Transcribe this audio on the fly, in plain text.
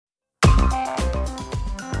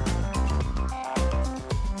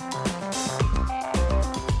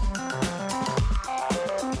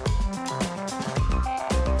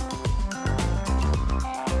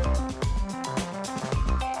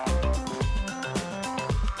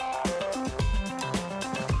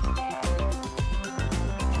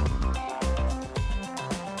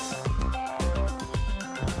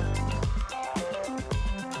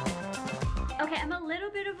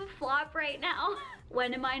co-op right now.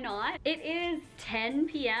 When am I not? It is 10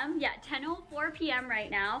 p.m. Yeah, 10:04 p.m. right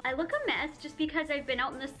now. I look a mess just because I've been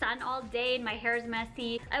out in the sun all day and my hair is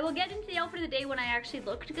messy. I will get into the outfit of the day when I actually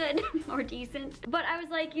looked good or decent. But I was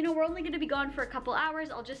like, you know, we're only gonna be gone for a couple hours.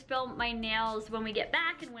 I'll just film my nails when we get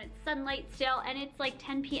back and when it's sunlight still, and it's like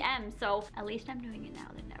 10 p.m. So at least I'm doing it now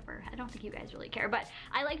than never. I don't think you guys really care, but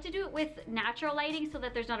I like to do it with natural lighting so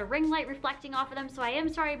that there's not a ring light reflecting off of them. So I am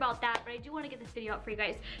sorry about that, but I do want to get this video out for you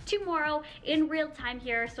guys tomorrow in real time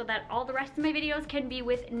here so that all the rest of my videos can be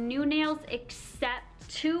with new nails, except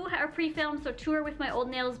 2 are pre-filmed, so 2 are with my old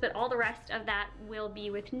nails, but all the rest of that will be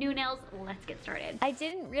with new nails. Let's get started. I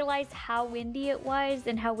didn't realize how windy it was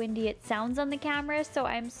and how windy it sounds on the camera, so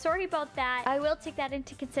I'm sorry about that. I will take that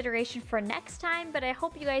into consideration for next time, but I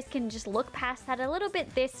hope you guys can just look past that a little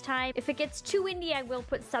bit this time. If it gets too windy, I will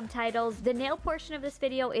put subtitles. The nail portion of this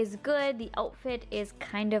video is good. The outfit is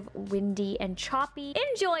kind of windy and choppy.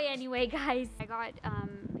 Enjoy anyway, guys. I got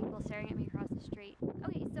people staring at me across the street.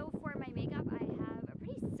 Okay, so for my makeup, I have a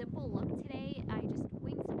pretty simple look today. I just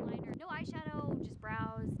winged some liner, no eyeshadow, just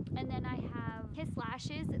brows. And then I have Kiss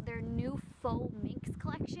Lashes, their new faux minx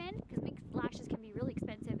collection, because minx lashes can be really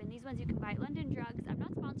expensive, and these ones you can buy at London Drugs. I'm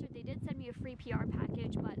not sponsored. They did send me a free PR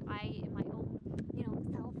package, but I, in my own, you know,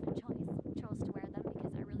 self and choice, chose to wear them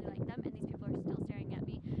because I really like them, and these people are still staring at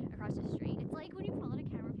me across the street. It's like when you fall on a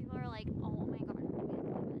camera, people are like, oh my god,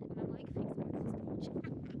 and I'm like, thanks for this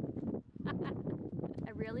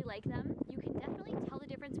I really like them. You can definitely tell the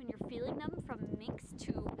difference when you're feeling them from minx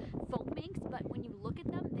to faux minx, but when you look at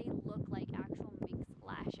them, they look like actual minx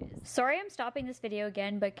lashes. Sorry I'm stopping this video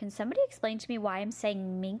again, but can somebody explain to me why I'm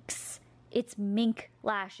saying minx? It's mink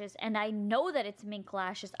lashes, and I know that it's mink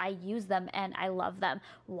lashes. I use them and I love them.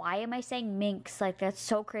 Why am I saying minx? Like, that's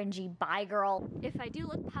so cringy. Bye, girl. If I do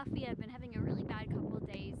look puffy, I've been having a really bad couple of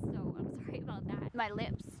days, so I'm sorry about that. My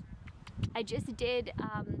lips. I just did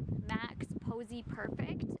MAC's Posy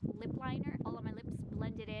Perfect lip liner. All of my lips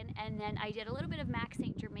blended in, and then I did a little bit of MAC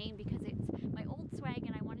Saint Germain because it's my old swag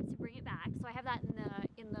and I wanted to bring it back. So I have that in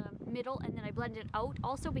the middle, and then I blend it out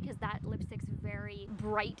also because that lipstick's very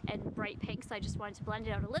bright and bright pink. So I just wanted to blend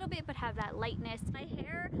it out a little bit but have that lightness. My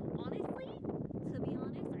hair, honestly, to be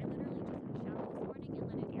honest, I literally just took a shower this morning and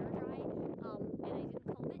let it air dry, and I didn't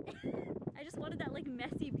comb it. I just wanted that like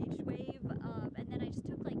messy beach wave, and then I just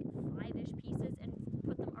took like 5-ish pieces and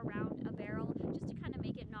put them around a barrel just to kind of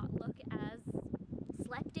make it not look as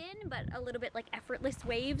slept in, but a little bit like effortless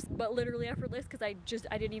waves, but literally effortless because I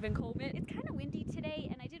didn't even comb it. It's kind of windy today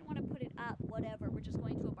and I didn't want to put it up. Whatever, we're just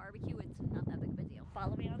going to a barbecue. It's not that big of a deal.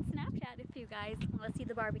 Follow me on Snapchat if you guys want to see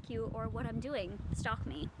the barbecue or what I'm doing. Stalk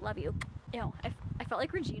me. Love you. Ew, I felt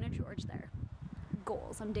like Regina George there.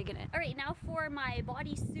 Goals, I'm digging it. All right, now for my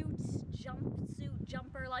bodysuit, jumpsuit,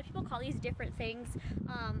 jumper. A lot of people call these different things.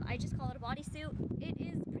 I just call it a bodysuit. It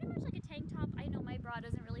is pretty much like a tank top. I know my bra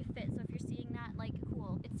doesn't really fit, so if you're seeing that, like,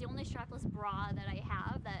 cool. It's the only strapless bra that I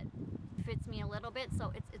have that fits me a little bit,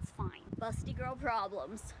 so it's fine. Busty girl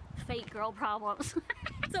problems, fake girl problems.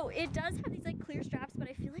 So it does have these like clear straps, but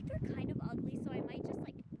I feel like they're kind of ugly, so I might just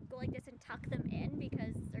like go like this and tuck them in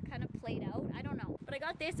because they're kind of played out. I don't know. But I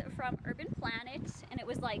got this from Urban Planet and it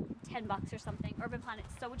was like 10 bucks or something. Urban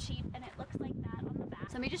Planet's so cheap and it looks like that on the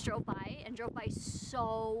back. Somebody just drove by and drove by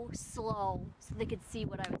so slow so they could see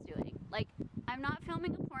what I was doing. Like, I'm not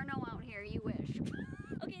filming a porno out here, you wish.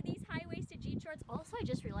 Okay, these high-waisted jean shorts. Also, I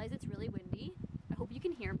just realized it's really windy. I hope you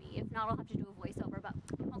can hear me. If not, I'll have to do a voiceover, but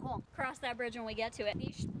I'll cross that bridge when we get to it.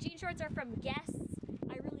 These jean shorts are from Guess.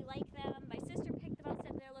 I really like them. My sister picked them out,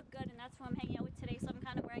 said they look good, and that's who I'm hanging out with today, so I'm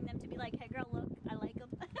kind of wearing them to be like, hey girl, look, I like them.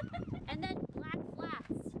 And then black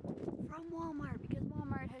flats from Walmart, because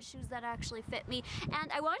Walmart has shoes that actually fit me.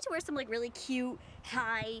 And I wanted to wear some like really cute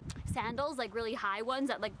high sandals, like really high ones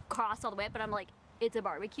that like cross all the way up, but I'm like, it's a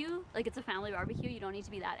barbecue, like it's a family barbecue. You don't need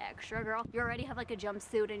to be that extra, girl. You already have like a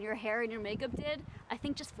jumpsuit and your hair and your makeup did. I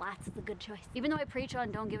think just flats is a good choice. Even though I preach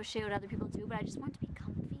on don't give a shit what other people do, but I just want to be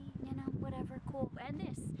comfy, you know, whatever, cool. And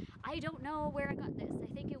this, I don't know where I got this.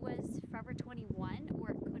 I think it was Forever 21,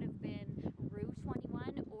 or it could have been Rue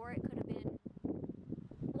 21, or it could have been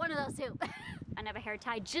one of those two. I have a hair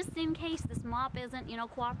tie just in case this mop isn't, you know,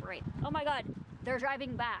 cooperating. Oh my God, they're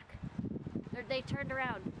driving back. They turned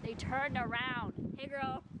around. They turned around. Hey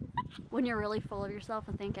girl. When you're really full of yourself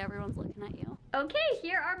and think everyone's looking at you. Okay,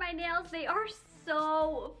 here are my nails. They are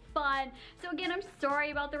so fun. So again, I'm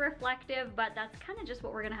sorry about the reflective, but that's kind of just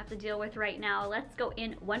what we're gonna have to deal with right now. Let's go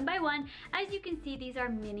in one by one. As you can see, these are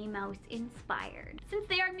Minnie Mouse inspired. Since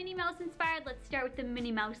they are Minnie Mouse inspired, let's start with the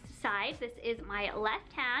Minnie Mouse side. This is my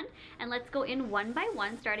left hand, and let's go in one by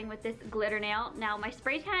one, starting with this glitter nail. Now my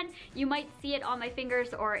spray tan, you might see it on my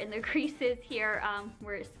fingers or in the creases here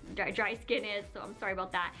where dry skin is, so I'm sorry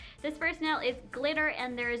about that. This first nail is glitter,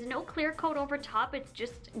 and there is no clear coat over top, it's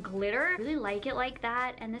just glitter. I really like it like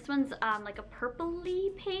that, and this one's like a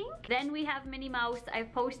purpley pink. Then we have Minnie Mouse.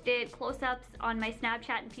 I've posted close-ups on my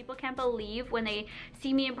Snapchat, and people can't believe when they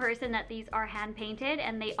see me in person that these are hand painted,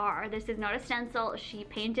 and they are. This is not a stencil. She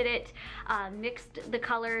painted it, mixed the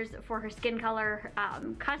colors for her skin color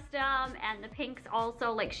custom, and the pinks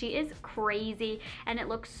also. Like, she is crazy, and it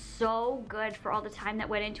looks so good for all the time that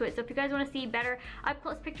went into it. So if you guys want to see better up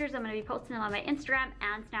close pictures, I'm going to be posting them on my Instagram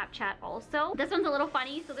and Snapchat also. This one's a little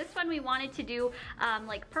funny. So this one we wanted to do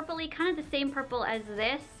like purpley, kind of the same purple as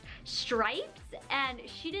this, stripes, and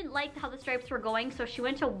she didn't like how the stripes were going, so she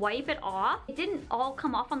went to wipe it off. It didn't all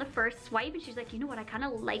come off on the first swipe, and she's like, you know what, I kind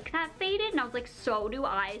of like that faded, and I was like, so do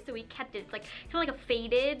I. So we kept it. It's like kind of like a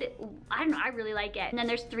faded, I don't know, I really like it. And then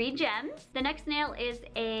there's 3 gems. The next nail is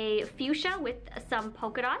a fuchsia with some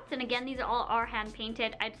polka dots, and again, these all are hand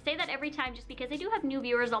painted. I'd say that every time just because I do have new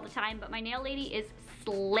viewers all the time, but my nail lady is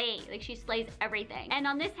slay. Like, she slays everything. And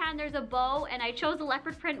on this hand there's a bow, and I chose a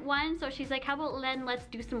leopard print one, so she's like, how about then let's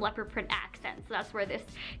do some leopard print accents. So that's where this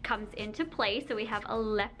comes into play. So we have a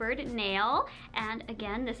leopard nail, and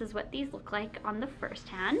again, this is what these look like on the first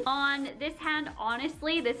hand. On this hand,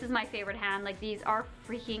 honestly, this is my favorite hand. Like, these are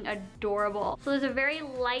freaking adorable. So there's a very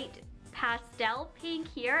light pastel pink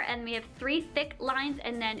here, and we have 3 thick lines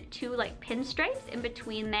and then 2 like pinstripes in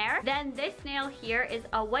between there. Then this nail here is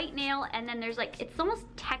a white nail, and then there's like, it's almost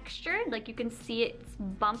textured, like you can see it's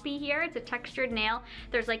bumpy here. It's a textured nail.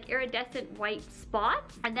 There's like iridescent white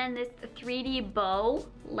spots, and then this 3D bow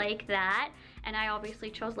like that. And I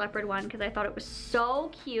obviously chose leopard one because I thought it was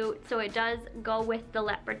so cute. So it does go with the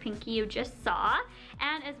leopard pinky you just saw,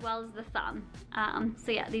 and as well as the thumb.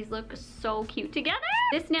 So yeah, these look so cute together.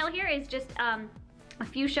 This nail here is just a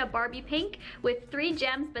fuchsia Barbie pink with 3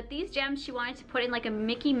 gems, but these gems she wanted to put in like a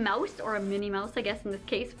Mickey Mouse, or a Minnie Mouse I guess in this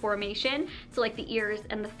case, formation. So like the ears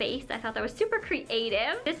and the face. I thought that was super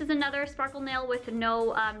creative. This is another sparkle nail with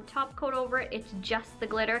no top coat over it. It's just the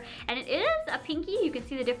glitter, and it is a pinky. You can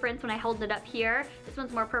see the difference when I hold it up here. This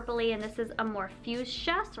one's more purpley, and this is a more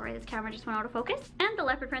fuchsia. Sorry, this camera just went out of focus. And the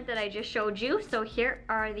leopard print that I just showed you. So here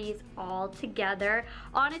are these all together.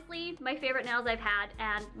 Honestly, my favorite nails I've had,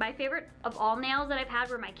 and my favorite of all nails that I've had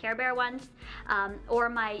were my Care Bear ones, or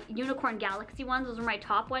my Unicorn Galaxy ones. Those were my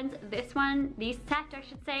top ones. This one, these set I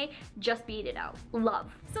should say, just beat it out. Love.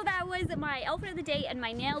 So that was my outfit of the day and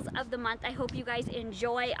my nails of the month. I hope you guys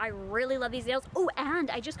enjoy. I really love these nails. Oh, and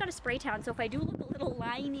I just got a spray tan, so if I do look a little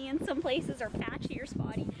liney in some places or patchy or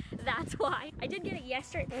spotty, that's why. I did get it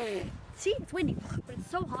yesterday. See, it's windy, but it's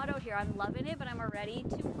so hot out here. I'm loving it, but I'm already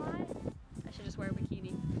too hot. I should just wear a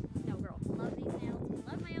bikini. No, girl. Love these nails.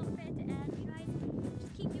 Love my outfit, and you guys,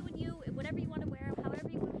 just keep doing you. Whatever you want to wear,